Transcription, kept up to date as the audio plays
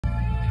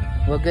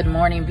Well, good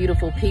morning,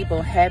 beautiful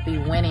people. Happy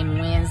Winning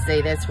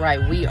Wednesday. That's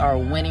right. We are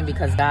winning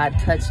because God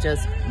touched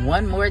us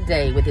one more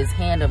day with his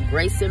hand of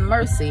grace and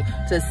mercy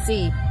to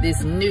see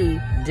this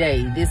new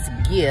day, this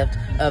gift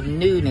of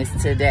newness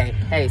today.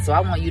 Hey, so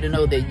I want you to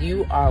know that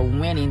you are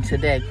winning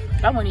today.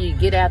 I want you to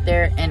get out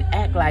there and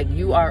act like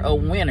you are a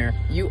winner.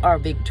 You are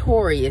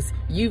victorious.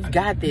 You've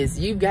got this.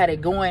 You've got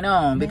it going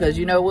on because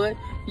you know what?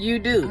 You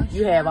do.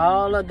 You have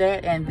all of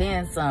that and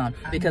then some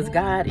because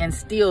God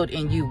instilled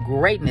in you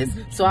greatness.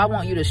 So I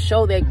want you to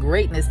show that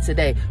greatness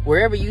today.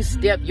 Wherever you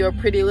step your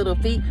pretty little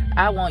feet,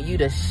 I want you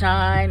to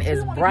shine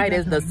as bright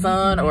as the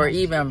sun or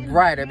even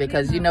brighter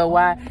because you know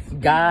why?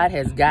 God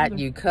has got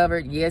you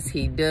covered. Yes,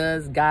 he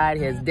does. God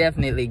has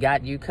definitely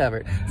got you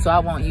covered. So I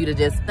want you to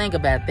just think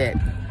about that.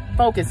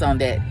 Focus on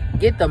that.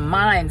 Get the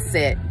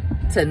mindset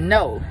to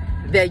know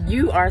that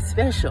you are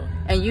special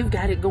and you've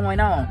got it going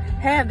on.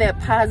 Have that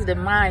positive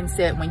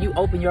mindset when you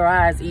open your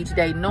eyes each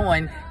day,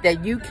 knowing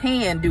that you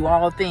can do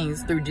all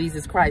things through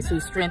Jesus Christ who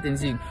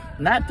strengthens you.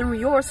 Not through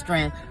your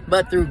strength,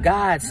 but through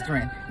God's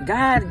strength.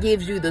 God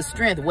gives you the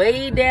strength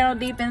way down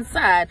deep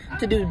inside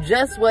to do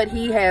just what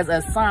he has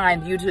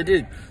assigned you to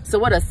do. So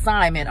what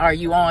assignment are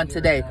you on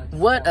today?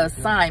 What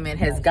assignment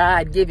has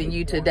God given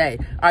you today?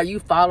 Are you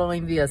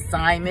following the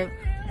assignment?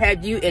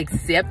 Have you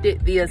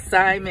accepted the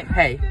assignment?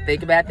 Hey,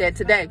 think about that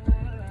today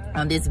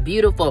on this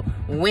beautiful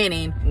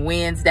Winning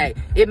Wednesday.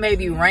 It may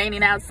be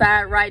raining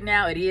outside right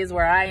now. It is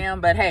where I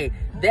am, but hey,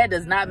 that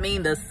does not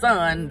mean the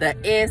sun, the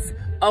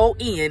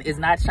S-O-N, is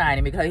not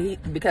shining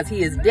because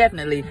he is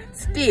definitely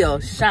still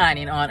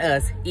shining on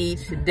us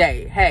each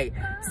day. Hey,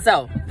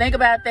 so think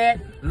about that.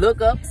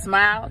 Look up,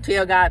 smile,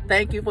 tell God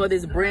thank you for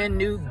this brand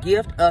new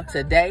gift of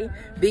today.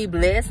 Be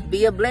blessed,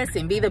 be a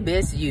blessing, be the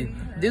best you.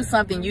 Do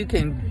something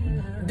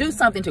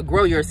to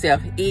grow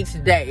yourself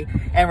each day.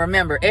 And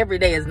remember, every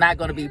day is not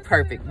going to be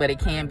perfect, but it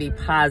can be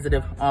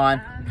positive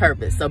on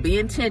purpose. So be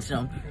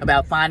intentional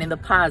about finding the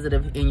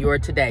positive in your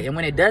today. And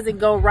when it doesn't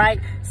go right,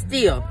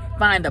 still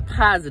find the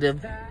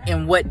positive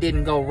in what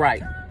didn't go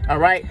right. All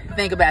right?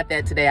 Think about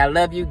that today. I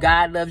love you.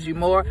 God loves you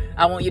more.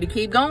 I want you to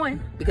keep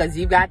going because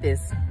you got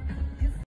this.